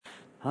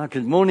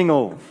Good morning,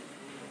 all.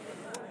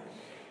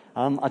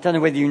 I don't know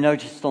whether you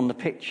noticed on the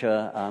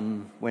picture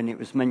when it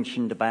was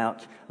mentioned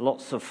about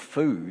lots of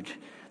food,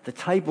 the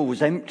table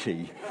was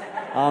empty.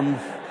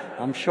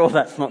 I'm sure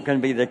that's not going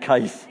to be the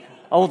case.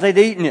 Oh, they'd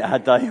eaten it,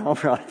 had they? All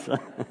right.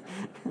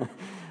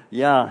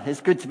 Yeah, it's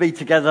good to be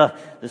together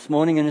this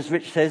morning. And as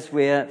Rich says,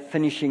 we're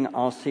finishing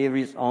our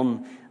series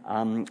on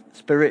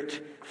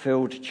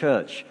Spirit-filled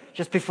church.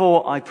 Just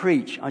before I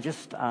preach, I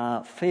just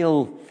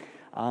feel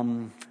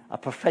a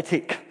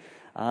prophetic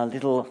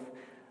little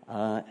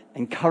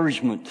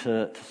encouragement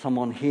to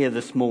someone here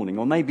this morning,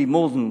 or maybe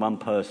more than one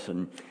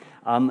person,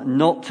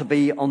 not to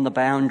be on the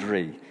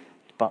boundary,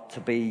 but to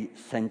be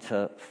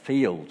centre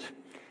field.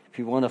 If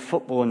you want a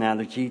football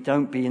analogy,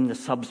 don't be in the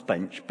subs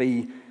bench,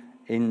 be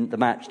in the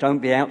match. Don't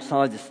be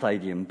outside the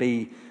stadium,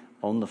 be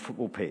on the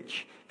football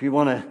pitch. If you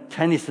want a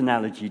tennis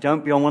analogy,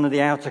 don't be on one of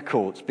the outer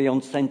courts, be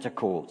on centre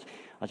court.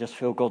 I just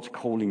feel God's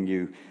calling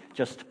you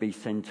just to be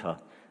centre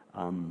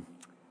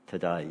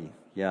today.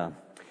 Yeah.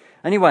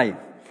 Anyway,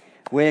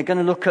 we're going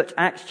to look at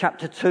Acts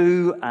chapter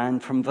 2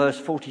 and from verse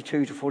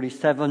 42 to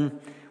 47.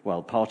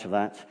 Well, part of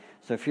that.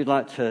 So if you'd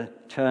like to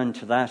turn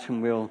to that,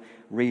 and we'll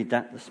read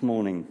that this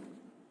morning.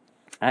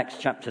 Acts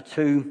chapter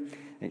 2,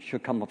 it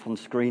should come up on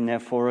screen there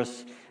for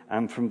us,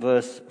 and from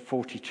verse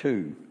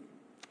 42.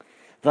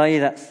 They,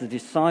 that's the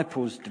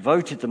disciples,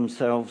 devoted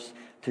themselves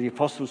to the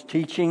apostles'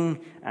 teaching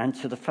and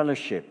to the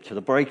fellowship, to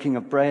the breaking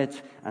of bread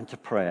and to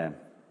prayer.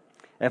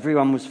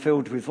 Everyone was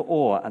filled with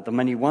awe at the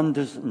many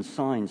wonders and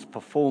signs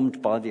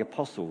performed by the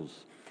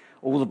apostles.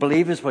 All the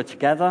believers were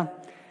together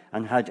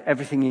and had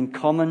everything in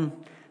common.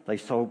 They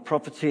sold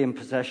property and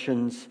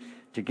possessions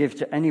to give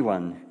to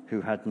anyone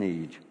who had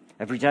need.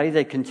 Every day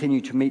they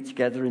continued to meet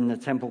together in the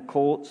temple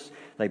courts.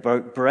 They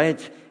broke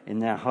bread in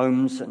their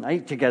homes and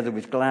ate together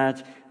with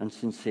glad and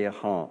sincere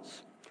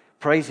hearts,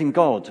 praising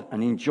God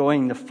and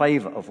enjoying the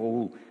favor of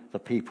all the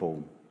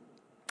people.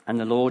 And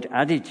the Lord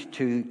added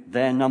to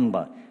their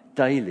number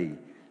daily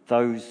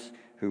those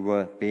who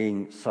were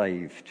being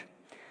saved.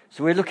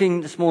 So we're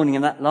looking this morning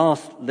in that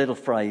last little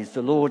phrase,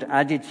 the Lord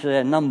added to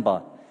their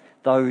number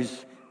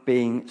those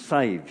being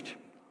saved.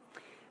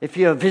 If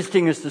you're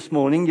visiting us this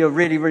morning, you're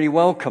really, really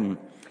welcome.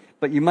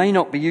 But you may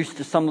not be used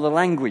to some of the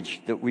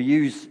language that we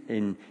use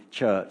in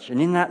church.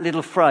 And in that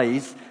little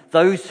phrase,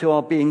 those who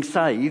are being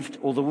saved,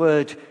 or the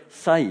word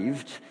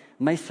saved,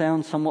 may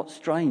sound somewhat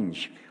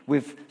strange.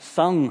 We've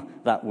sung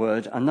that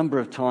word a number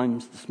of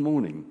times this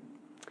morning.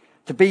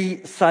 To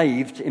be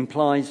saved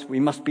implies we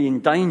must be in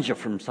danger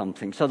from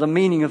something. So the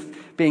meaning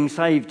of being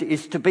saved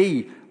is to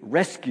be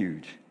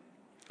rescued.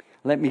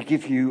 Let me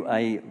give you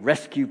a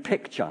rescue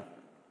picture.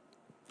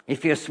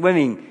 If you're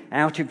swimming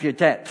out of your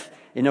depth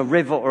in a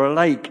river or a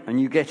lake and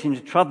you get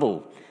into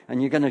trouble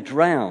and you're going to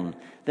drown,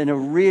 then a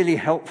really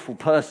helpful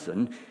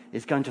person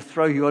is going to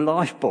throw you a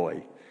life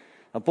buoy,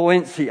 a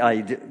buoyancy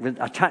aid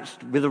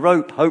attached with a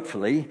rope,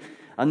 hopefully,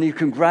 and you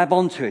can grab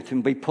onto it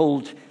and be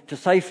pulled to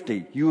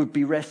safety. You would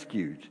be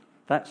rescued.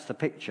 That's the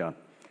picture.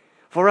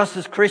 For us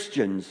as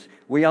Christians,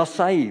 we are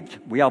saved.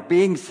 We are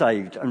being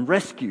saved and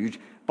rescued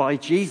by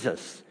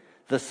Jesus,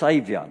 the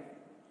Saviour.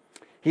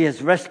 He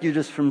has rescued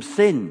us from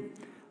sin,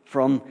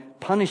 from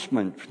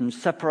punishment, from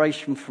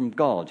separation from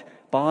God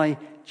by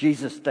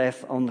Jesus'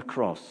 death on the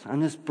cross,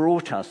 and has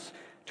brought us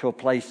to a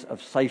place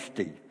of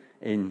safety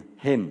in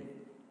Him.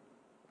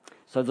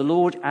 So the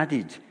Lord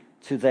added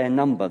to their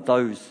number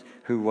those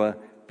who were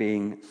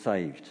being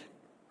saved.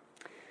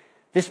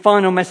 This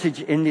final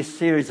message in this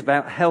series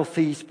about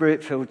healthy,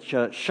 Spirit-filled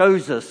church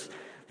shows us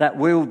that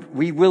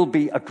we will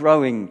be a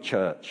growing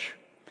church.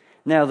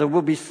 Now, there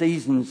will be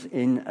seasons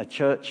in a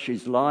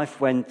church's life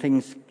when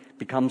things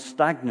become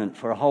stagnant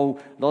for a whole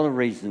lot of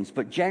reasons.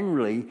 But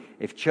generally,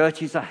 if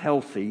churches are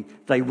healthy,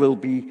 they will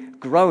be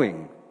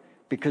growing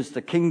because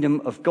the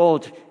kingdom of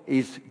God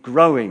is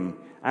growing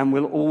and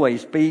will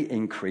always be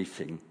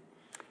increasing.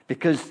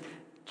 Because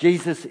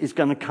Jesus is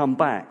going to come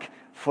back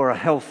for a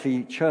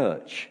healthy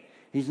church.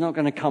 He's not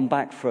going to come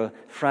back for a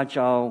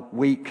fragile,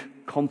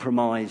 weak,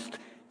 compromised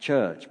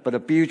church, but a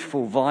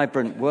beautiful,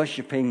 vibrant,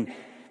 worshipping,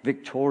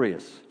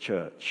 victorious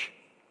church.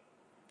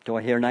 Do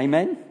I hear an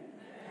amen?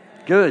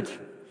 Good.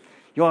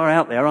 You are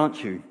out there,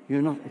 aren't you?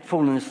 You're not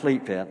falling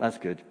asleep here. That's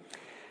good.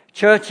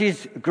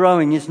 Churches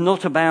growing is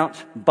not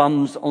about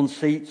bums on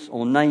seats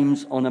or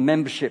names on a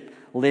membership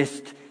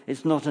list.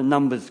 It's not a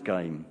numbers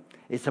game.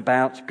 It's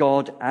about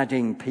God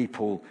adding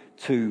people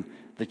to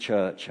the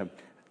church.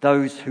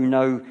 Those who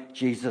know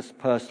Jesus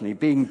personally,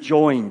 being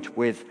joined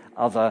with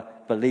other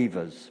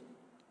believers.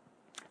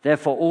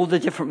 Therefore, all the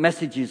different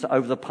messages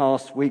over the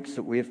past weeks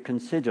that we have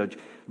considered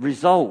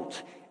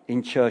result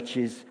in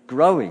churches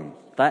growing.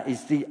 That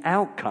is the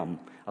outcome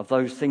of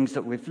those things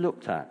that we've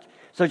looked at.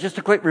 So just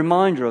a quick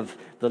reminder of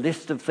the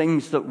list of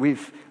things that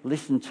we've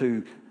listened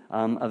to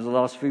over the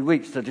last few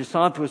weeks. The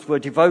disciples were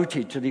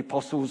devoted to the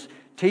apostles'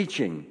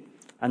 teaching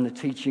and the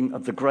teaching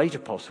of the great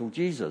apostle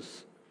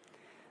Jesus.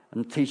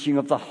 And the teaching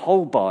of the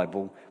whole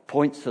Bible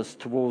points us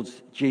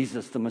towards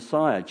Jesus the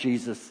Messiah,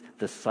 Jesus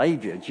the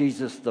Saviour,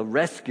 Jesus the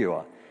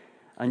Rescuer.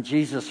 and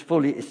Jesus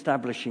fully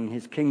establishing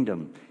his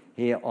kingdom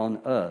here on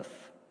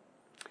earth.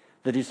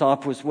 The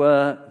disciples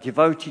were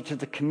devoted to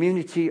the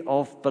community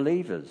of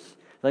believers.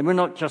 They were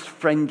not just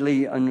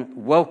friendly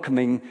and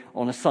welcoming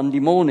on a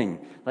Sunday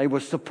morning. They were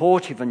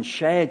supportive and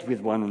shared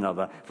with one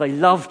another. They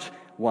loved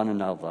one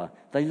another.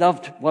 They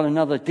loved one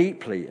another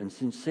deeply and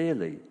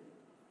sincerely.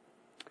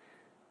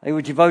 They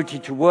were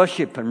devoted to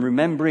worship and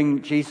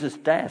remembering Jesus'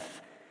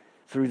 death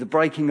through the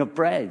breaking of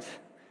bread.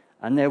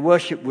 And their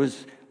worship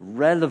was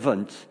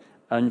relevant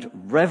and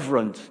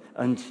reverent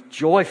and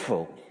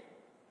joyful.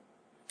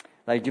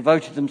 They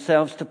devoted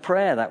themselves to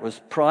prayer. That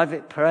was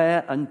private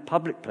prayer and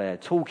public prayer,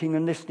 talking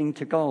and listening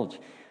to God.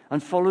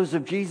 And followers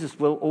of Jesus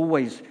will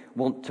always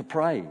want to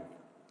pray.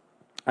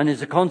 And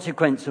as a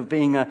consequence of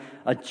being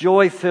a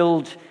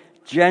joy-filled,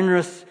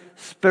 generous,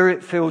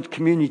 Spirit-filled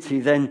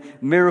community, then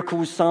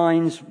miracles,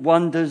 signs,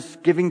 wonders,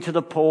 giving to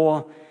the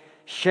poor,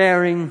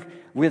 sharing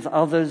with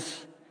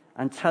others,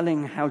 and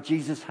telling how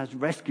Jesus has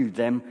rescued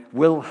them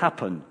will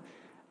happen.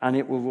 And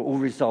it will all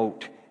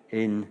result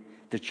in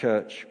the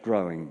church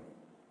growing.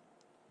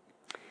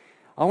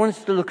 I want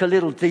us to look a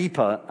little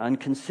deeper and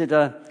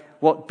consider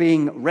what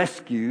being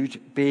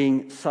rescued,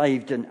 being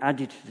saved and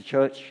added to the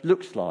church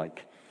looks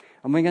like.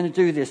 And we're going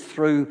to do this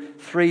through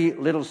 3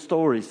 little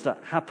stories that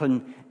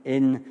happen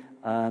in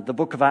the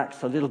book of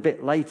Acts a little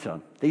bit later.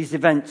 These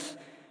events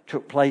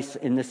took place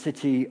in the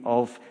city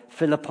of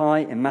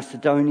Philippi in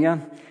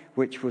Macedonia,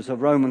 which was a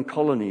Roman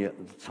colony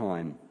at the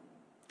time.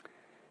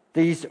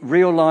 These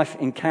real-life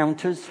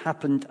encounters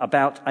happened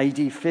about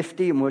AD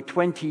 50 and were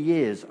 20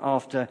 years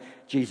after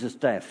Jesus'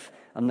 death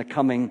and the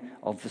coming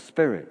of the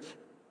Spirit.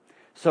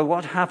 So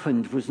what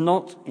happened was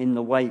not in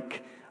the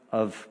wake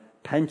of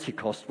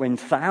Pentecost, when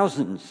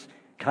thousands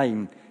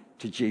came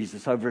to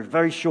Jesus over a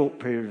very short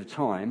period of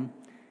time,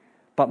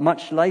 but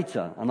much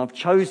later. And I've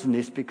chosen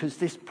this because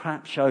this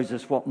perhaps shows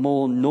us what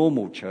more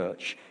normal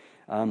church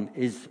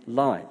is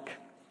like.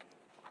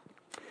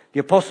 The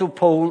Apostle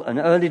Paul, an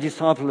early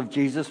disciple of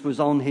Jesus, was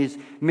on his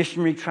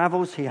missionary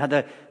travels. He had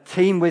a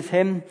team with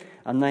him,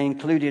 and they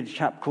included a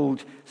chap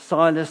called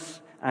Silas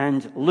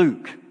and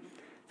Luke,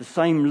 the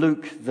same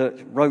Luke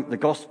that wrote the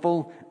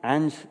Gospel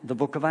and the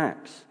book of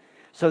Acts.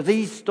 So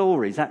these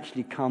stories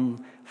actually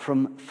come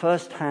from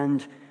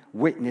first-hand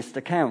witnessed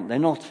account. They're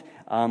not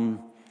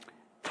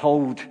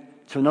told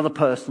to another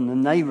person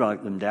and they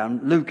wrote them down.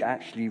 Luke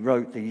actually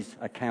wrote these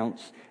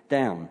accounts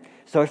down.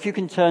 So if you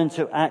can turn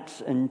to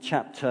Acts in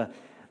chapter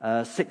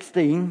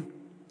 16,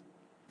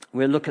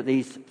 we'll look at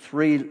these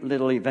 3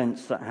 little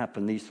events that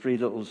happen, these 3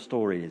 little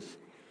stories.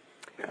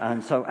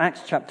 And so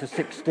Acts chapter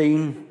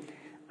 16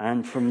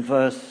 and from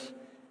verse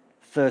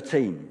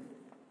 13.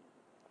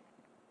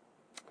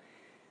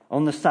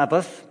 On the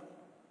Sabbath,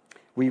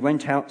 we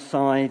went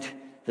outside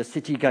the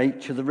city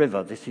gate to the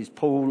river. This is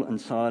Paul and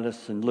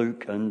Silas and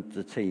Luke and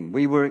the team.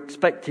 We were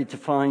expected to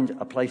find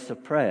a place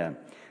of prayer.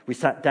 We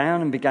sat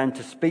down and began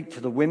to speak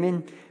to the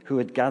women who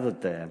had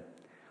gathered there.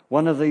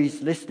 One of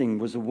these listening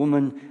was a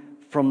woman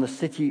from the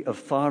city of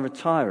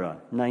Thyatira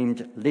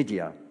named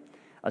Lydia,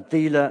 a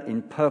dealer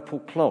in purple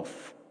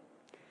cloth.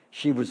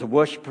 She was a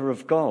worshipper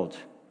of God.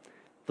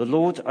 The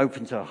Lord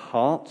opened her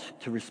heart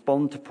to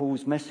respond to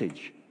Paul's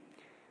message.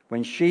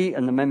 When she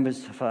and the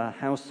members of her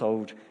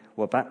household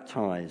were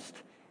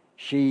baptized,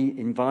 she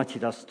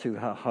invited us to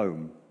her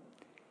home.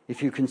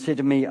 "If you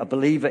consider me a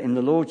believer in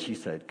the Lord," she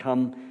said,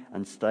 "come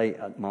and stay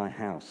at my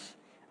house."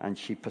 And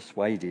she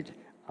persuaded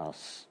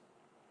us.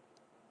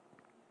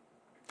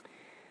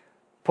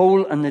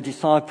 Paul and the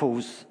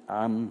disciples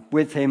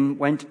with him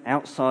went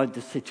outside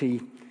the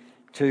city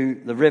to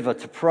the river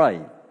to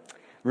pray.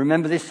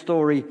 Remember, this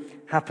story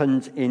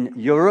happened in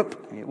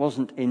Europe. It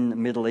wasn't in the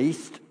Middle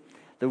East.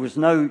 There was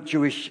no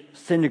Jewish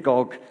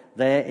synagogue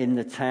there in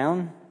the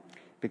town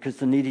because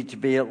there needed to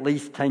be at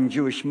least 10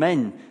 Jewish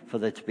men for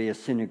there to be a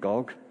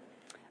synagogue.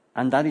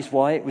 And that is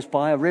why it was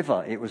by a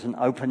river. It was an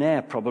open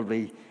air,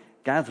 probably,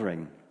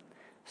 gathering.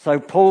 So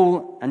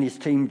Paul and his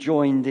team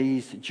joined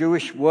these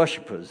Jewish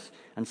worshippers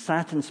and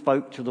sat and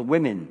spoke to the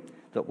women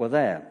that were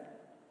there.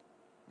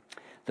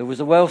 There was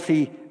a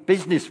wealthy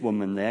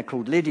businesswoman there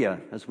called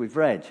Lydia, as we've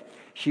read.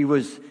 She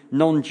was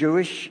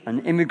non-Jewish,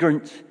 an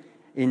immigrant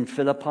in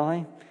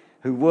Philippi,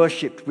 who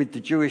worshipped with the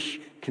Jewish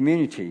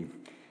community.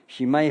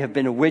 She may have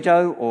been a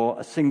widow or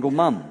a single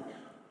mum.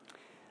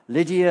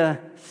 Lydia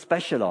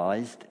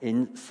specialized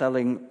in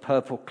selling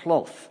purple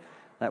cloth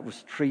that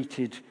was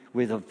treated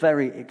with a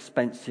very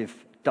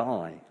expensive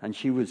dye, and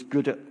she was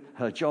good at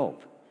her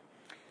job.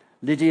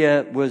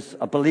 Lydia was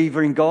a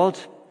believer in God.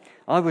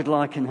 I would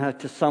liken her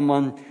to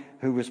someone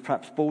who was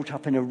perhaps brought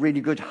up in a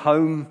really good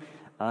home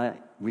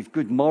with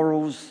good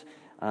morals,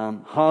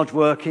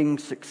 hardworking,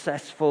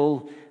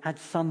 successful, had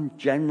some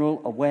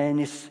general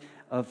awareness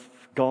of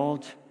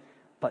God,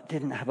 but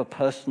didn't have a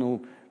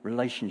personal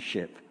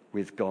relationship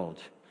with God.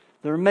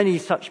 There are many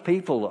such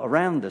people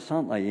around us,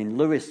 aren't they, in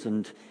Lewis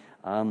and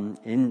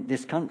in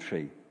this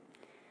country.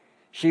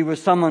 She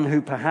was someone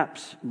who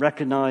perhaps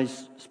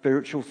recognized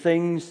spiritual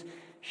things.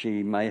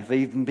 She may have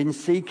even been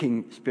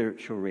seeking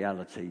spiritual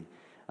reality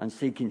and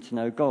seeking to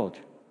know God.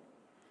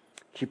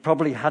 She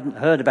probably hadn't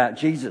heard about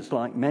Jesus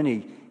like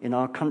many in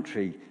our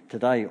country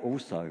today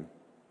also.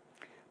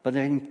 But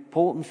an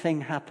important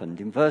thing happened.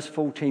 In verse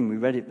 14, we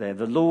read it there.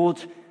 The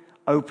Lord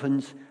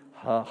opened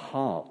her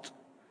heart,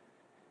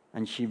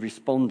 and she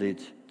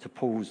responded to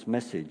Paul's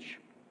message.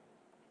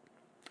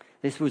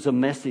 This was a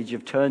message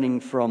of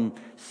turning from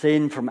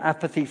sin, from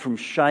apathy, from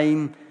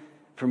shame,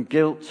 from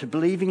guilt, to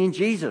believing in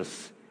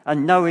Jesus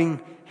and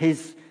knowing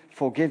his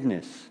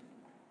forgiveness.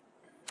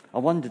 I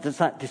wonder, does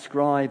that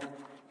describe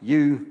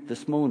you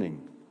this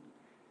morning?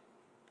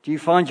 Do you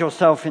find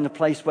yourself in a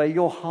place where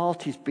your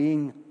heart is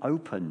being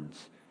opened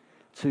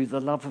to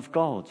the love of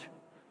God?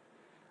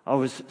 I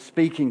was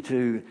speaking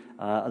to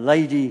a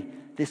lady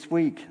this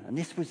week, and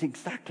this was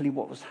exactly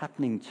what was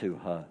happening to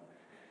her.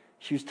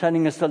 She was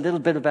telling us a little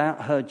bit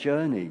about her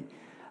journey,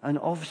 and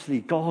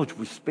obviously God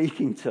was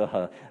speaking to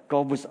her.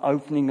 God was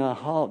opening her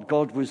heart.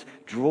 God was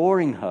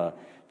drawing her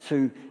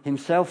to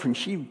himself, and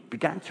she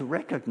began to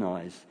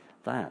recognize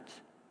that.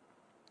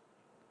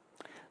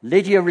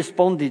 Lydia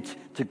responded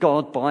to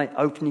God by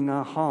opening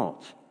her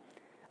heart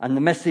and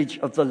the message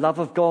of the love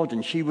of God,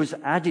 and she was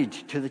added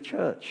to the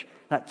church,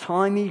 that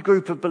tiny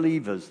group of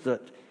believers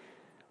that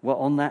were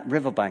on that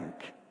riverbank.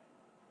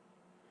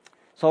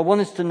 So I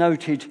want us to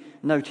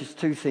notice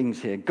two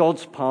things here,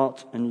 God's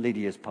part and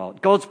Lydia's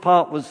part. God's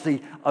part was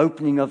the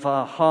opening of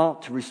our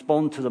heart to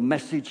respond to the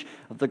message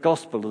of the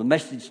gospel, the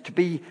message to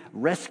be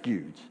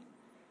rescued.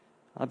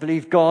 I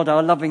believe God,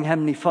 our loving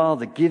Heavenly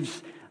Father,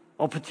 gives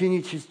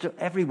opportunities to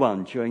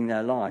everyone during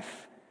their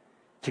life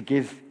to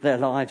give their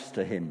lives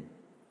to him.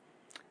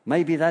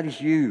 Maybe that is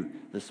you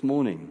this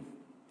morning.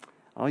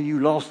 Are you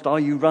lost? Are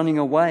you running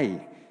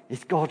away?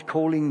 Is God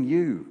calling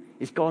you?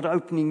 Is God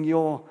opening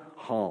your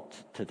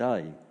heart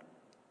today?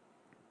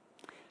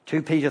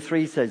 2 Peter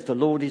 3 says, the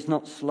Lord is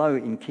not slow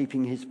in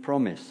keeping his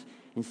promise.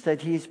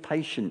 Instead, he is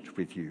patient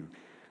with you,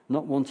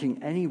 not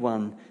wanting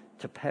anyone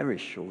to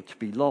perish or to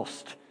be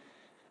lost,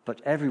 but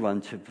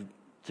everyone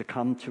to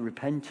come to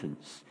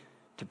repentance,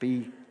 to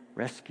be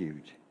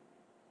rescued.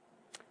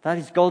 That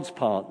is God's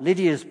part.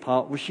 Lydia's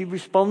part was she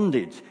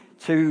responded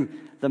to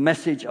the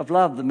message of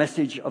love, the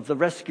message of the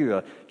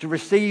rescuer, to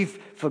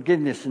receive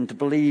forgiveness and to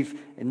believe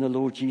in the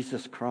Lord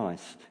Jesus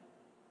Christ.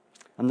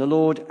 And the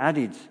Lord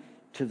added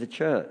to the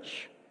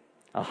church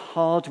a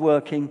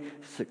hard-working,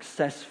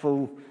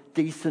 successful,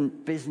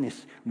 decent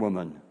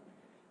businesswoman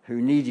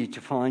who needed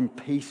to find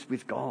peace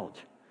with God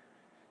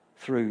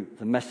through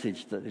the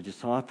message that the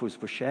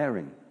disciples were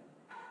sharing.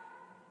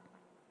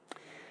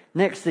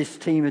 Next, this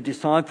team of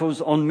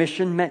disciples on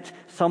mission met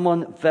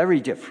someone very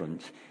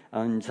different,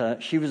 and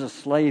she was a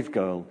slave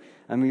girl.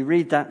 And we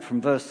read that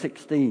from verse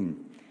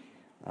 16.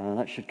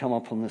 That should come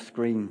up on the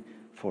screen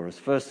for us.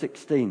 Verse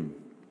 16.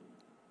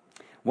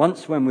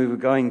 Once when we were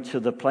going to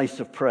the place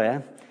of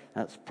prayer,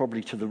 that's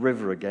probably to the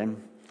river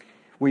again,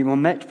 we were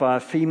met by a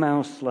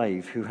female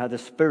slave who had a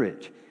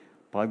spirit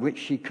by which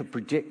she could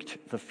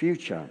predict the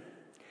future.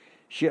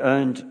 She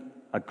earned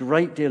a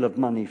great deal of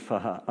money for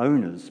her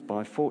owners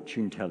by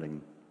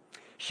fortune-telling.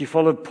 She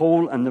followed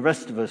Paul and the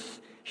rest of us,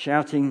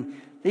 shouting,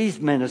 "These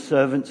men are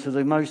servants of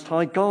the Most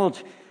High God,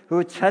 who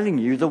are telling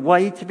you the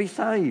way to be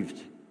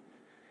saved."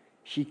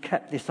 She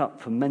kept this up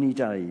for many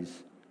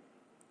days.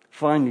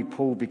 Finally,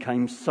 Paul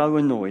became so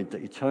annoyed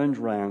that he turned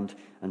round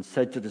and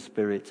said to the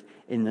spirit,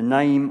 "In the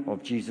name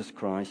of Jesus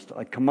Christ,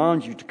 I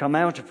command you to come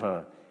out of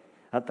her."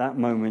 At that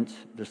moment,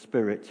 the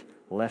spirit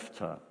left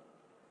her.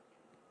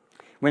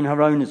 When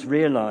her owners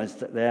realized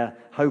that their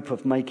hope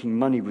of making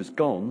money was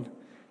gone,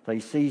 they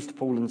seized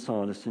Paul and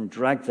Silas and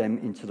dragged them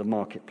into the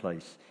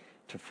marketplace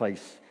to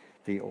face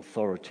the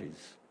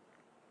authorities.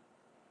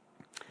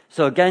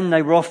 So again,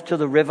 they were off to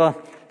the river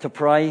to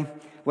pray,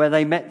 where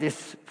they met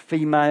this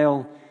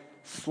female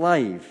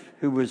slave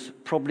who was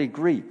probably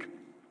Greek.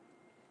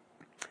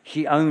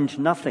 She owned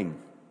nothing.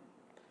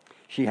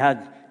 She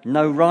had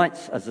no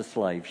rights as a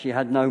slave. She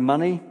had no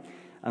money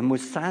and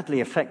was sadly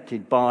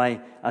affected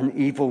by an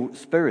evil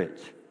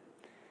spirit.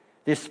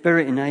 This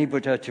spirit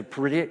enabled her to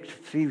predict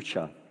the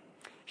future.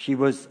 She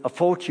was a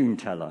fortune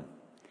teller.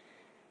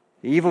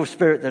 The evil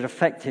spirit that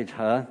affected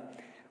her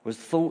was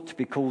thought to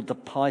be called the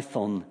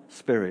Python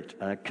spirit,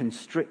 a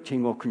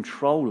constricting or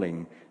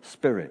controlling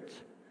spirit.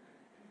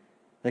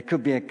 There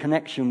could be a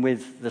connection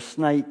with the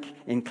snake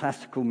in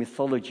classical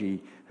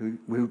mythology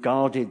who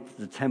guarded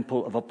the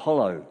temple of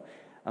Apollo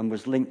and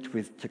was linked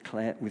with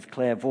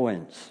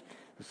clairvoyance.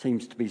 There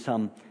seems to be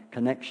some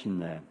connection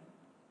there.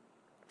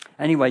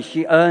 Anyway,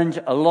 she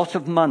earned a lot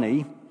of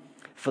money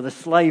for the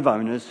slave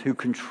owners who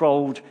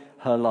controlled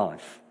her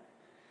life.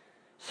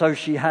 So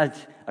she had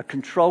a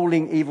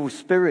controlling evil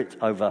spirit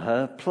over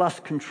her, plus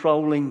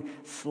controlling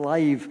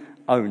slave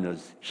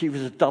owners. She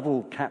was a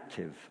double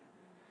captive.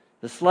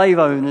 The slave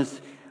owners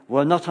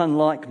were not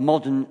unlike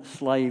modern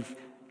slave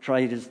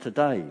traders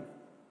today.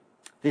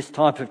 This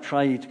type of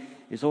trade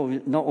is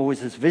not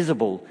always as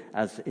visible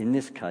as in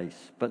this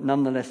case, but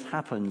nonetheless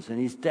happens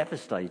and is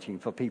devastating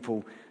for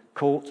people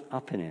caught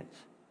up in it.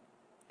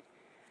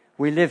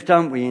 We live,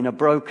 don't we, in a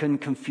broken,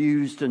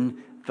 confused and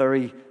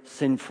very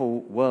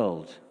sinful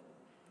world.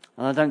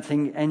 And I don't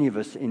think any of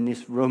us in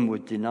this room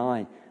would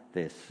deny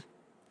this.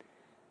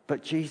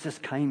 But Jesus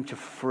came to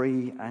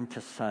free and to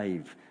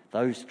save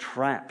those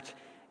trapped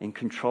in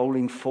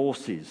controlling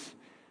forces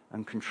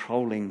and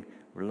controlling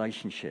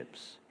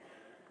relationships.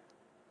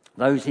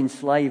 Those in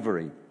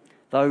slavery,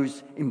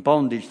 those in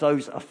bondage,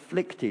 those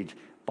afflicted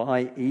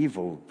by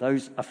evil,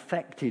 those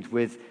affected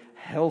with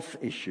health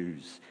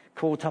issues,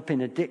 caught up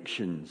in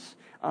addictions,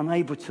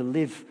 unable to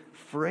live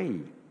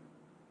free.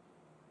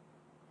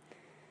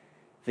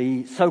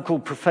 The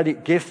so-called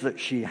prophetic gift that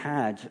she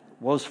had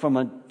was from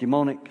a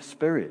demonic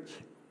spirit.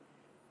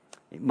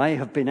 It may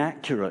have been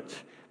accurate,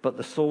 but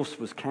the source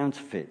was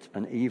counterfeit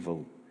and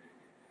evil.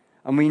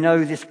 And we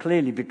know this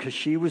clearly because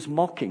she was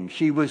mocking.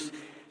 She was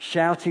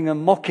shouting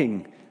and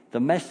mocking the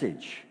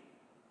message.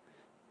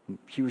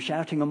 She was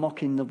shouting and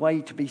mocking the way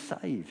to be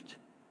saved.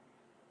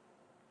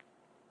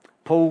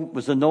 Paul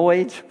was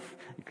annoyed.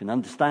 You can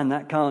understand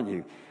that, can't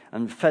you?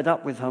 And fed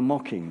up with her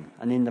mocking.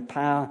 And in the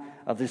power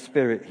of the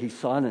Spirit, he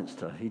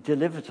silenced her. He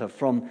delivered her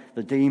from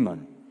the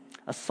demon.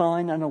 A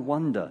sign and a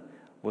wonder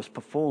was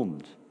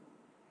performed.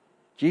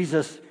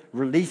 Jesus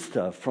released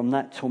her from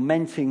that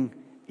tormenting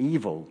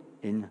evil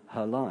in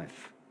her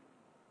life.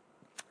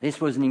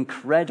 This was an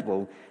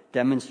incredible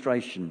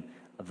demonstration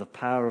of the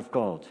power of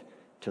God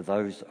to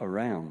those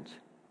around.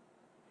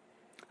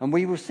 And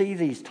we will see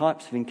these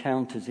types of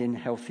encounters in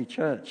Healthy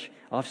Church.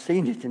 I've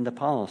seen it in the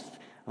past,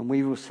 and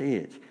we will see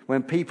it.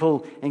 When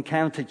people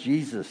encounter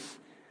Jesus,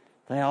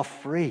 they are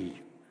free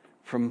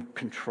from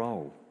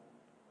control.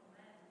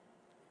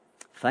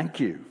 Thank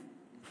you.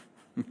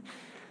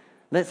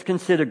 Let's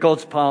consider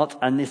God's part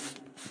and this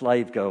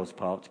slave girl's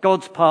part.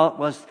 God's part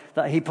was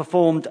that he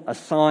performed a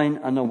sign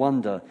and a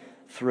wonder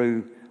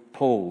through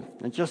Paul.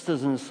 And just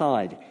as an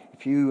aside,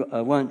 if you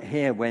weren't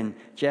here when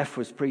Jeff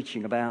was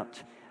preaching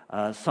about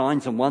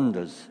signs and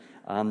wonders,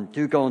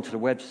 do go onto the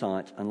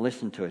website and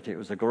listen to it. It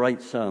was a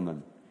great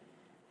sermon.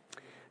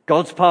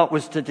 God's part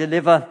was to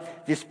deliver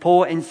this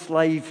poor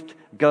enslaved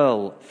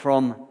girl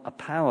from a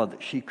power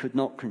that she could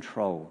not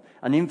control,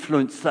 an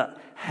influence that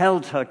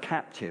held her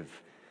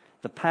captive,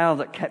 the power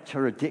that kept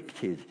her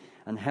addicted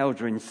and held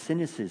her in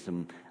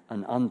cynicism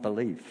and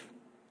unbelief.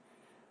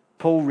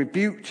 Paul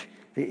rebuked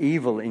the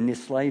evil in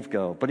this slave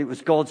girl, but it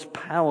was God's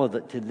power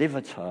that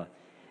delivered her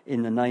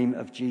in the name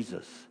of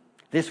Jesus.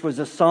 This was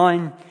a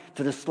sign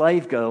to the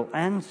slave girl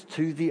and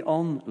to the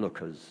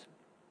onlookers.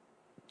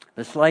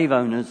 The slave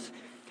owners,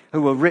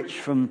 who were rich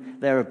from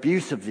their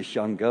abuse of this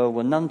young girl,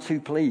 were none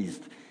too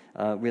pleased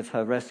with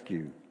her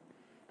rescue.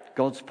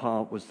 God's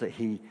part was that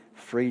he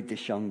freed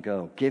this young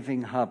girl,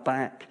 giving her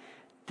back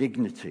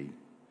dignity,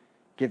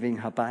 giving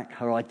her back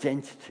her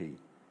identity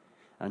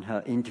and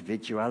her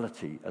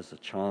individuality as a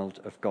child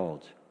of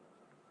God.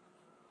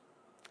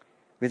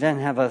 We then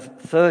have a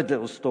third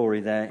little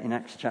story there in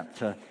Acts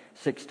chapter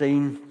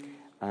 16,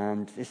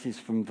 and this is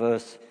from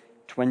verse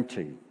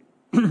 20.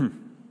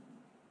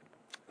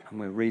 And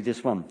we'll read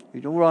this one.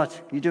 You all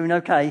right? You doing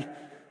okay?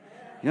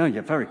 You know,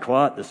 you're very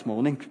quiet this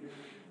morning.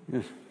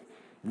 You're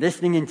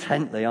listening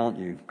intently, aren't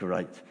you?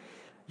 Great.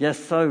 Yes,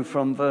 so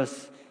from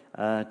verse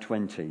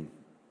 20.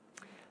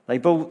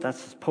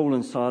 That's Paul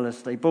and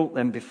Silas, they brought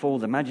them before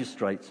the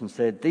magistrates and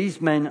said, "These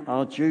men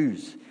are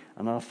Jews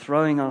and are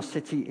throwing our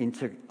city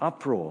into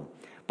uproar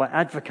by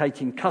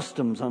advocating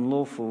customs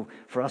unlawful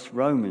for us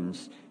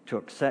Romans to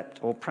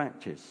accept or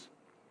practice."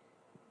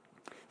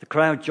 The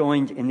crowd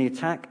joined in the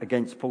attack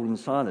against Paul and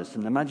Silas,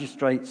 and the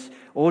magistrates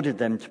ordered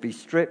them to be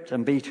stripped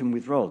and beaten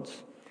with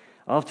rods.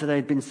 After they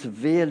had been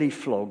severely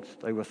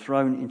flogged, they were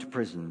thrown into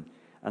prison,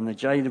 and the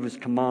jailer was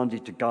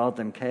commanded to guard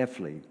them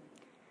carefully.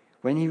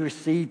 When he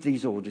received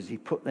these orders, he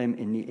put them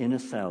in the inner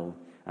cell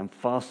and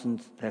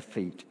fastened their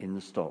feet in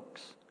the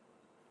stocks.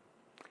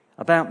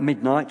 About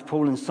midnight,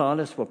 Paul and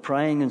Silas were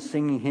praying and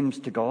singing hymns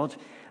to God,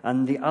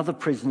 and the other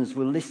prisoners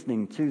were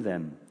listening to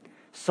them.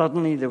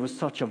 Suddenly there was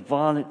such a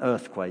violent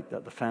earthquake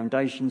that the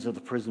foundations of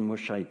the prison were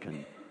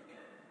shaken.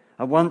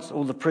 At once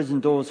all the prison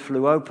doors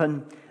flew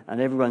open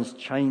and everyone's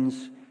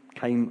chains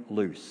came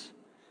loose.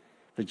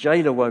 The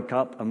jailer woke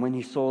up, and when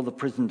he saw the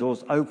prison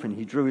doors open,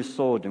 he drew his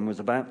sword and was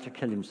about to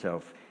kill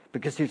himself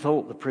because he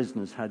thought the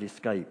prisoners had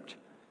escaped.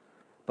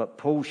 But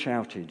Paul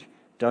shouted,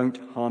 "Don't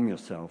harm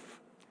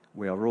yourself.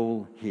 We are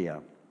all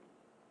here."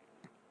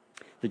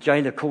 The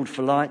jailer called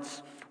for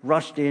lights,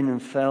 rushed in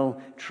and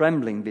fell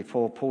trembling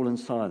before Paul and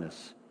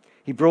Silas.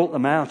 He brought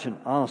them out and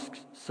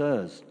asked,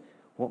 "Sirs,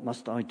 what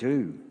must I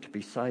do to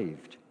be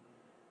saved?"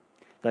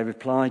 They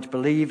replied,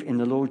 "Believe in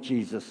the Lord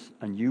Jesus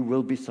and you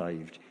will be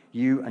saved,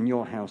 you and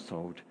your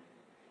household."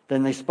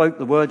 Then they spoke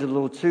the word of the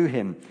Lord to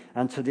him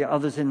and to the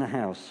others in the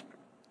house.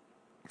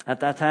 At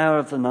that hour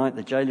of the night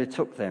the jailer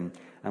took them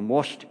and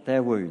washed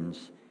their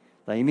wounds.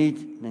 Then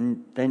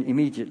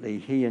immediately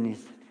he and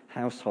his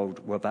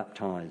household were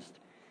baptized.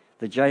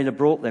 The jailer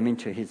brought them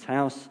into his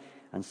house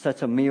and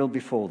set a meal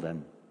before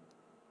them.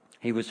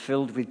 He was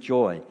filled with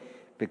joy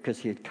because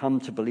he had come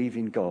to believe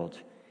in God,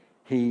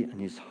 he and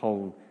his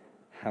whole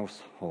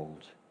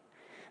household.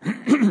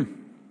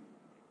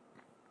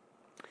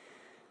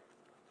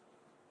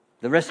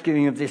 The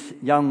rescuing of this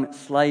young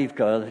slave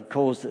girl had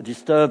caused a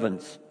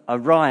disturbance, a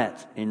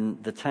riot in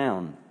the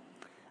town,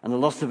 and a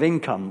loss of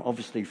income,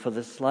 obviously, for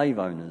the slave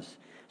owners.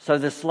 So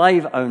the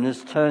slave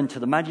owners turned to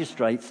the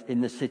magistrates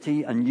in the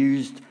city and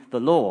used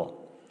the law.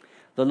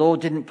 The law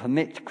didn't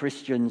permit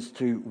Christians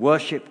to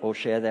worship or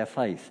share their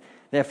faith.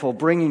 Therefore,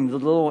 bringing the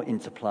law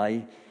into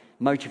play,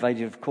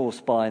 motivated, of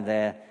course, by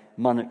their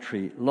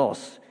monetary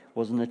loss,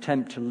 was an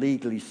attempt to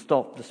legally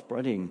stop the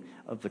spreading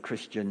of the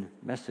Christian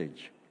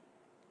message.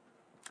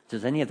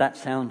 Does any of that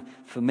sound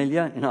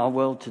familiar in our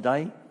world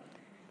today?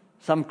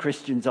 Some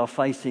Christians are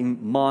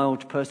facing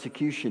mild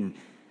persecution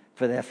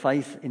for their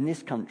faith in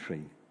this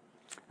country,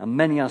 and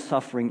many are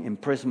suffering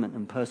imprisonment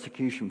and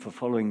persecution for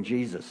following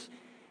Jesus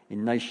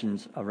in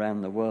nations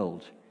around the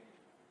world.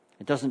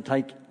 It doesn't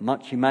take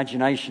much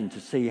imagination to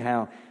see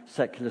how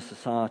secular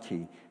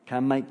society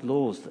can make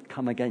laws that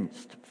come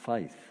against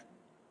faith.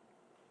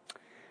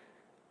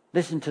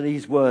 Listen to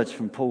these words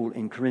from Paul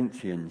in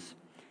Corinthians.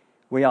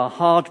 We are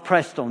hard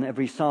pressed on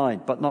every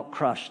side, but not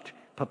crushed,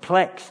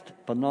 perplexed,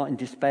 but not in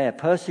despair,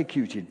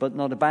 persecuted, but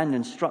not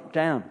abandoned, struck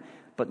down,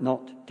 but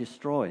not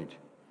destroyed.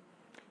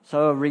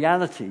 So a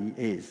reality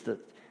is that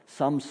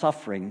some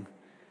suffering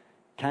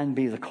can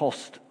be the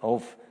cost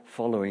of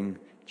following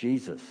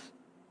Jesus.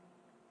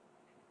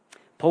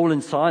 Paul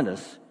and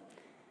Silas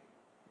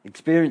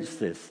experienced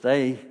this.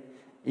 They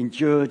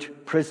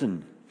endured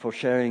prison for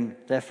sharing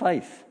their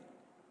faith.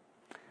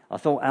 I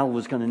thought Al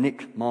was going to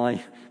nick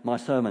my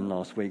sermon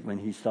last week when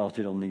he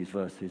started on these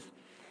verses.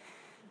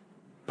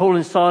 Paul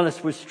and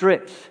Silas were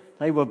stripped.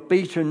 They were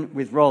beaten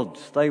with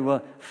rods. They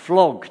were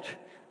flogged.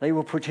 They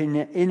were put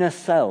in a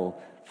cell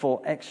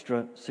for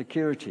extra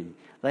security.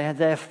 They had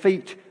their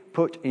feet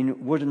put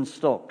in wooden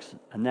stocks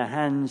and their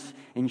hands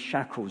in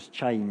shackles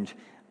chained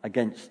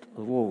against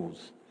the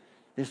walls.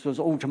 This was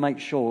all to make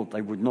sure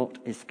they would not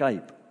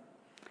escape.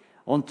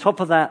 On top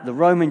of that, the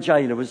Roman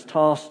jailer was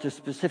tasked to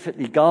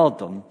specifically guard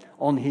them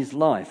on his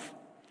life.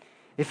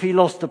 If he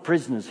lost the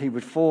prisoners, he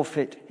would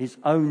forfeit his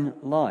own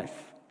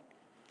life.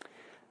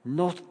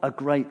 Not a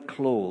great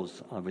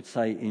clause, I would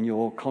say, in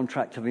your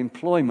contract of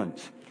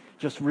employment.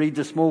 Just read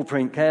the small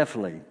print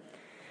carefully.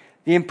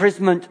 The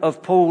imprisonment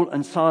of Paul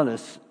and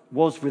Silas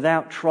was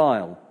without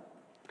trial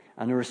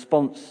and a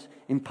response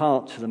in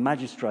part to the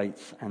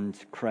magistrates and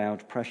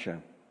crowd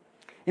pressure.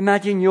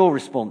 Imagine your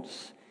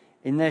response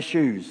in their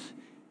shoes,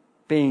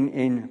 being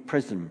in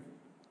prison.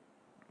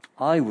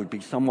 I would be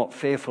somewhat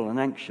fearful and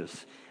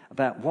anxious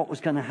about what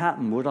was going to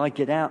happen. Would I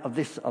get out of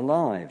this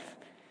alive?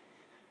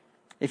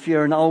 If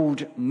you're an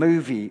old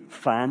movie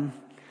fan,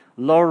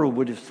 Laurel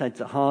would have said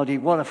to Hardy,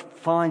 "What a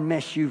fine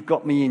mess you've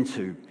got me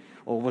into."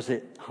 Or was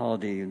it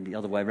Hardy and the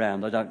other way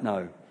around? I don't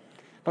know.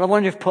 But I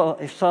wonder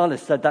if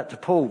Silas said that to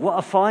Paul. "What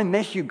a fine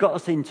mess you've got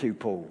us into,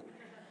 Paul."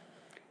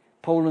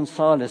 Paul and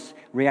Silas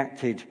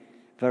reacted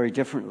very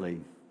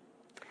differently.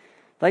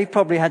 They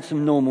probably had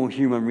some normal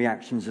human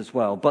reactions as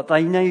well, but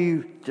they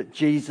knew that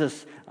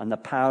Jesus and the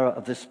power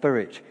of the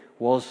Spirit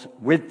was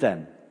with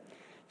them.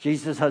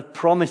 Jesus had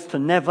promised to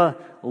never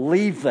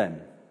leave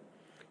them.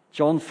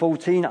 John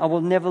 14, "I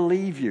will never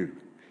leave you."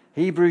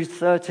 Hebrews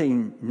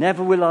 13,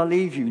 "Never will I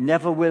leave you,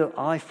 never will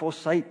I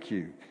forsake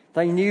you."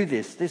 They knew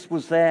this. This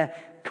was their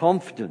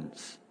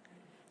confidence,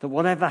 that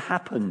whatever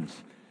happened,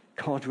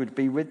 God would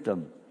be with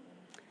them.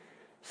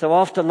 So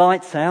after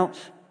lights out,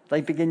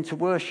 they begin to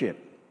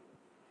worship.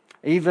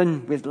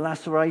 Even with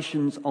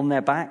lacerations on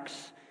their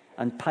backs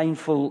and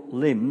painful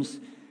limbs,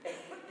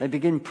 they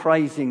begin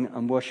praising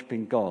and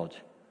worshipping God.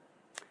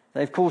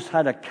 They, of course,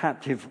 had a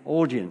captive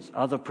audience,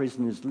 other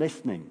prisoners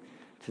listening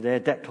to their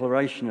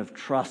declaration of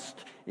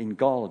trust in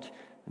God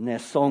and their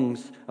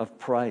songs of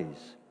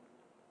praise.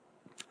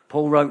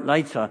 Paul wrote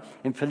later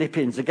in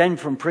Philippians, again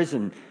from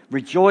prison,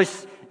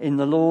 "Rejoice in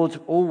the Lord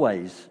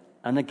always.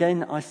 And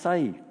again I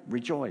say,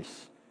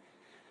 rejoice."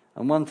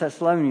 And 1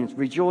 Thessalonians,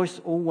 "Rejoice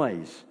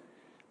always.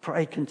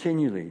 Pray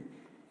continually.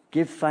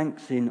 Give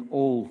thanks in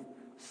all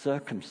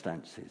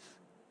circumstances."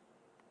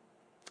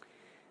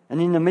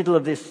 And in the middle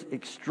of this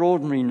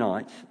extraordinary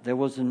night, there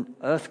was an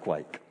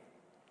earthquake,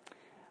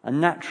 a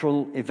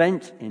natural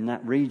event in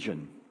that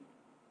region.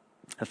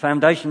 The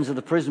foundations of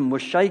the prison were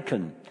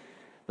shaken.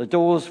 The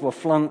doors were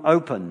flung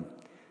open.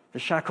 The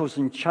shackles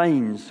and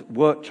chains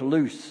worked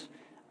loose,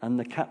 and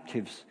the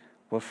captives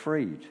were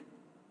freed.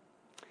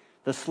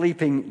 The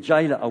sleeping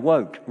jailer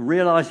awoke,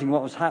 realizing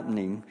what was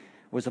happening,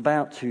 was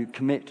about to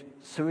commit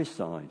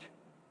suicide.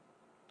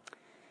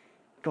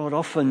 God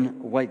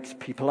often wakes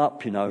people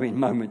up, in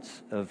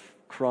moments of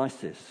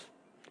crisis,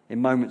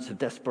 in moments of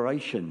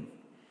desperation,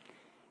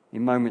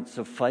 in moments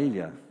of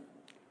failure.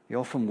 He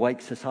often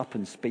wakes us up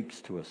and speaks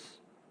to us.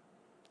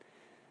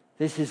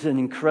 This is an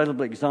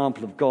incredible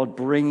example of God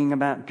bringing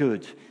about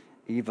good,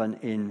 even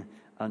in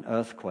an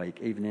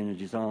earthquake, even in a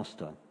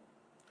disaster.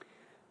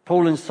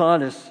 Paul and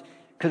Silas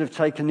could have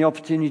taken the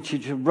opportunity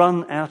to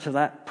run out of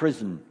that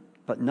prison,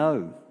 but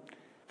no,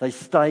 they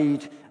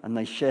stayed and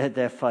they shared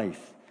their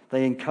faith.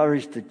 They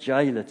encouraged the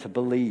jailer to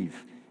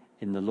believe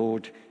in the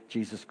Lord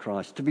Jesus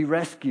Christ, to be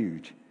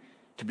rescued,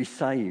 to be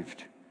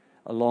saved,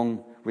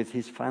 along with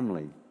his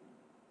family.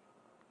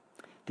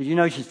 Did you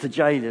notice the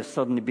jailer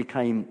suddenly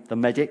became the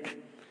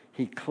medic?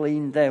 He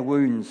cleaned their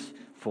wounds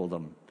for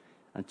them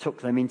and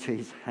took them into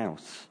his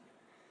house,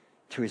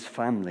 to his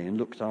family, and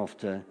looked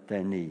after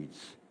their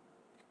needs.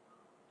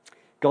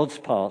 God's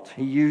part,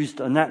 he used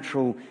a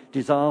natural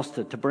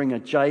disaster to bring a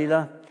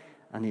jailer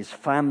and his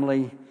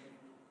family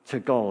to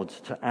God,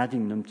 to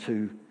adding them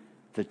to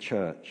the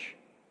church.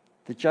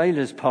 The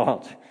jailer's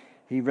part,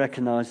 he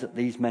recognized that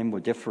these men were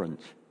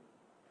different.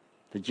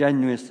 The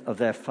genuineness of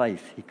their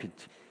faith, he could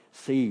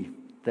see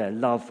their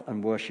love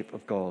and worship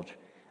of God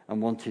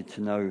and wanted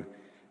to know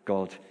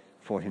God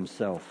for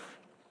himself.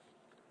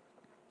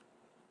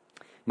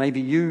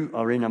 Maybe you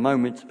are in a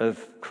moment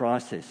of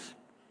crisis.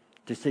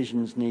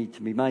 Decisions need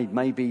to be made.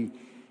 Maybe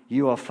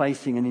you are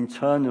facing an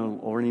internal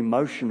or an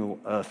emotional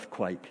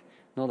earthquake,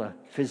 not a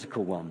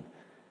physical one,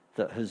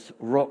 that has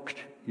rocked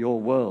your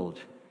world.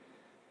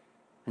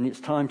 And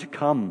it's time to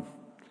come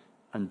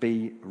and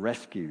be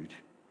rescued,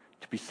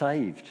 to be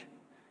saved,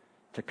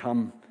 to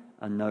come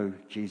and know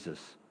Jesus.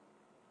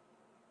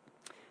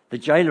 The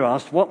jailer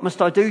asked, "What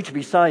must I do to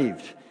be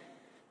saved?"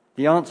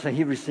 The answer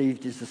he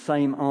received is the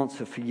same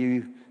answer for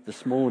you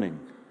this morning.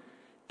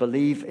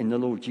 Believe in the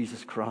Lord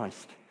Jesus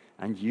Christ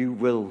and you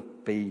will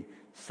be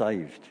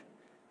saved.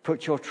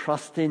 Put your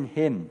trust in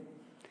him.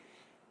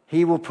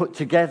 He will put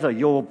together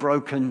your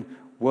broken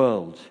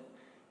world,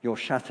 your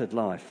shattered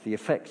life, the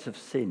effects of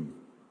sin,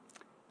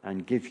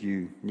 and give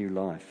you new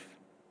life.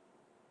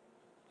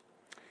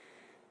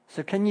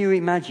 So can you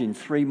imagine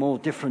 3 more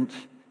different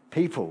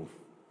people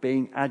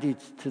being added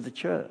to the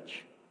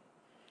church?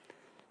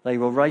 They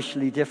were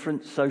racially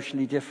different,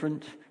 socially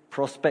different,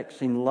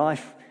 prospects in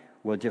life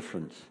were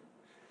different.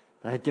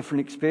 They had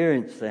different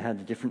experience, they had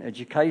a different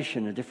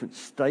education, a different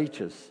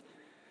status,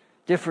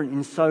 different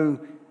in so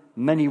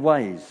many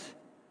ways,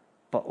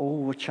 but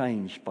all were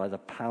changed by the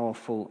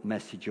powerful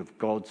message of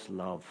God's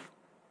love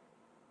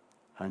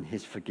and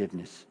his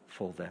forgiveness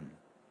for them.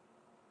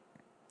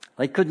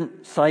 They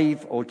couldn't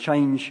save or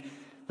change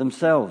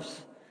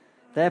themselves.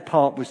 Their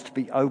part was to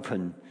be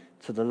open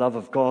to the love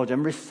of God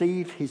and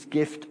receive his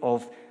gift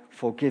of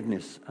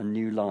forgiveness and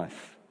new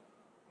life.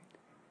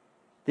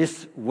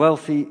 This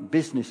wealthy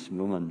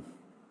businesswoman,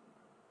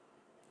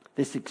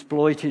 this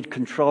exploited,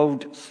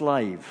 controlled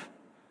slave,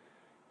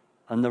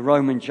 and the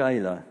Roman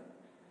jailer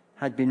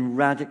had been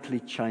radically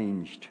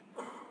changed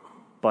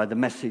by the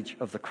message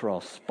of the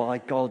cross, by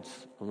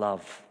God's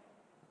love.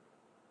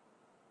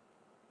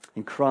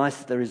 In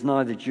Christ there is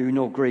neither Jew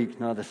nor Greek,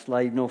 neither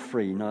slave nor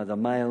free, neither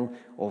male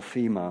or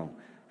female,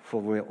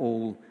 for we're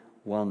all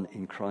one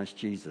in Christ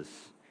Jesus.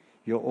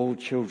 You're all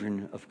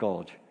children of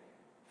God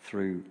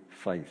through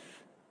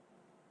faith.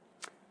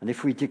 And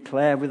if we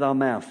declare with our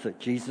mouth that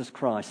Jesus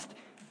Christ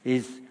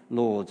is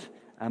Lord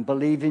and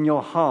believe in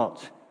your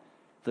heart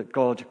that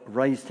God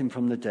raised him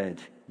from the dead,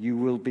 you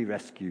will be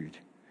rescued.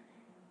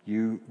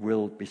 You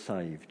will be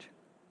saved.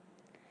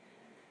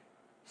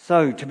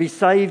 So, to be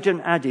saved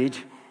and added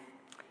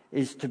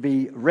is to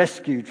be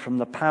rescued from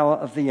the power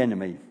of the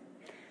enemy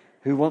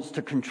who wants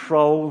to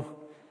control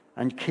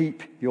and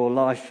keep your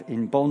life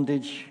in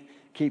bondage,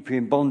 keep you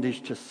in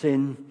bondage to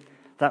sin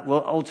that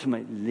will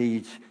ultimately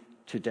lead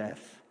to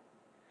death.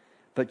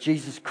 But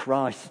Jesus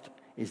Christ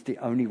is the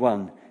only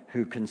one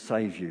who can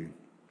save you.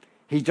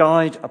 He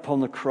died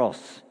upon the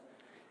cross.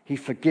 He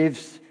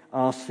forgives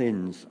our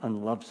sins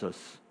and loves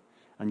us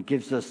and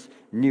gives us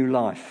new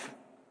life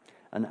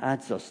and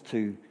adds us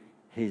to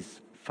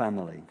his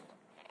family.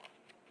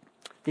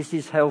 This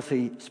is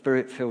healthy,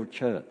 spirit-filled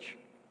church.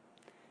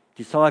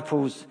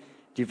 Disciples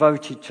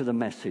devoted to the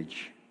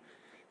message,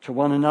 to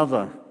one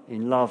another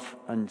in love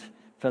and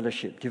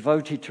fellowship,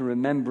 devoted to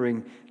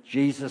remembering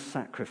Jesus'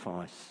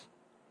 sacrifice,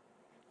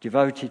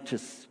 devoted to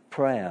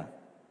prayer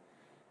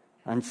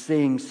and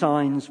seeing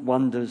signs,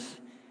 wonders,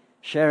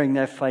 sharing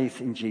their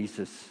faith in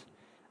Jesus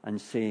and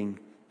seeing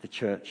the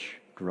church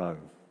grow.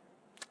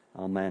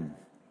 Amen.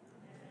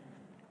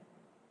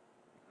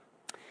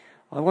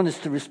 I want us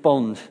to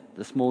respond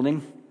this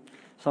morning.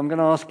 So I'm going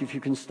to ask if you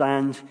can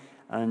stand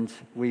and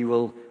we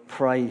will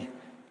pray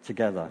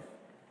together.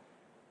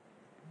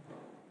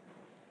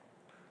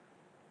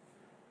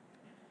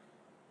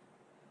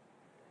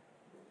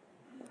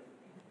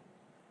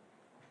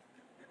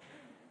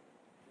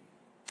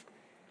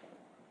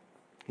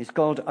 Is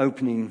God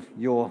opening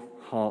your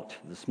heart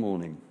this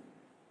morning?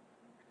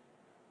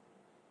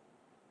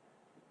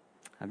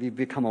 Have you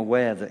become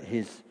aware that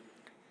his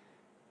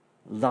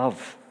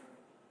love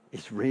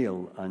is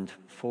real and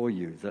for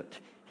you, that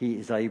he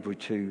is able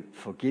to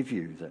forgive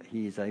you, that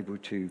he is able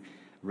to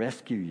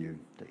rescue you,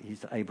 that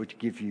he's able to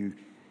give you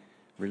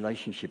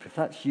relationship? If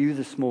that's you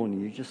this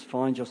morning, you just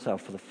find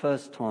yourself for the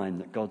first time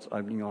that God's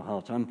opening your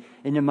heart, I'm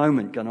in a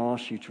moment going to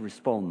ask you to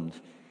respond.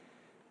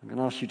 I'm going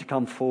to ask you to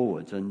come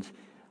forward and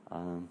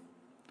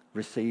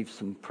receive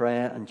some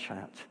prayer and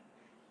chat,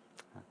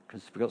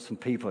 because we've got some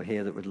people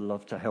here that would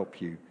love to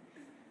help you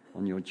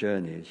on your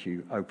journey as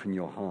you open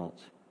your heart.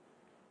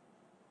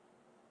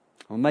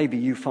 Or maybe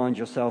you find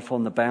yourself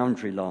on the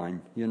boundary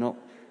line. You're not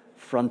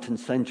front and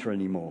center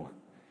anymore.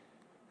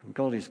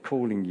 God is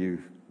calling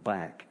you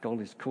back.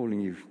 God is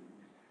calling you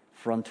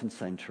front and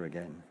center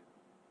again.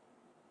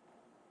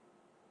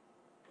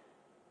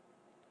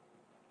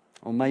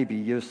 Or maybe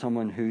you're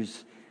someone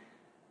who's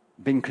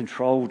been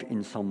controlled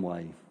in some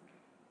way.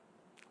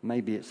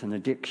 Maybe it's an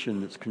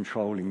addiction that's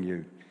controlling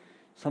you.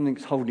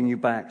 Something's holding you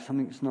back.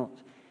 Something's not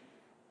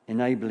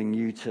enabling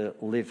you to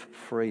live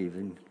free.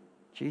 Then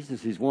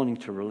Jesus is wanting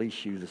to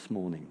release you this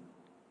morning.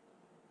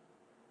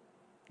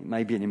 It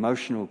may be an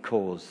emotional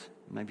cause,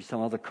 maybe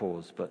some other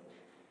cause, but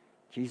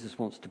Jesus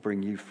wants to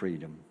bring you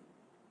freedom.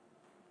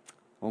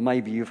 Or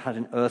maybe you've had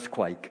an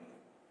earthquake,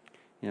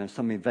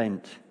 some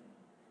event,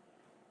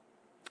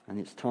 and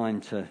it's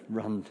time to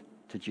run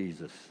to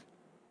Jesus.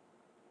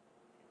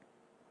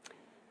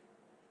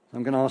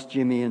 I'm going to ask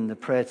Jimmy and the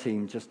prayer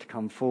team just to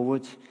come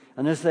forward.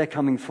 And as they're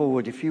coming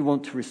forward, if you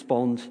want to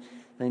respond,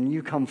 then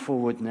you come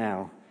forward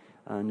now.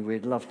 And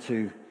we'd love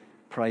to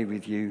pray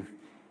with you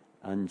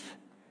and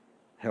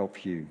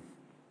help you.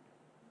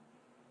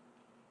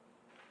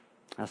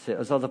 That's it.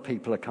 As other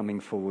people are coming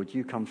forward,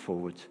 you come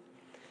forward.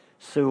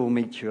 Sue will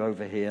meet you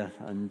over here,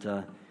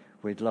 and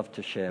we'd love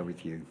to share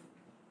with you.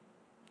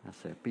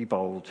 That's it. Be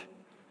bold.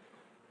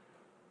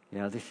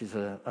 Yeah, this is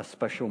a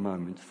special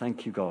moment.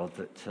 Thank you, God,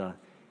 that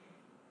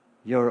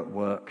you're at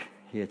work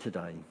here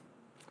today.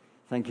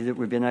 Thank you that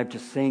we've been able to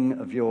sing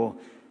of your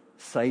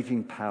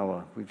saving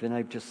power. We've been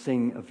able to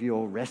sing of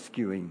your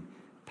rescuing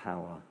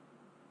power.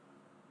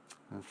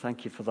 And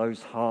thank you for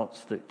those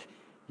hearts that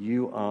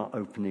you are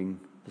opening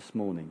this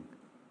morning.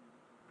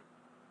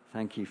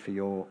 Thank you for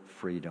your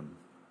freedom.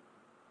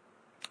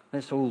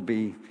 Let's all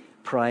be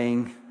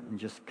praying and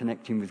just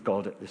connecting with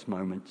God at this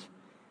moment.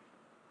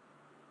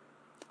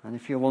 And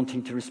if you're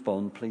wanting to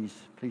respond, please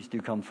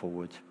do come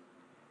forward.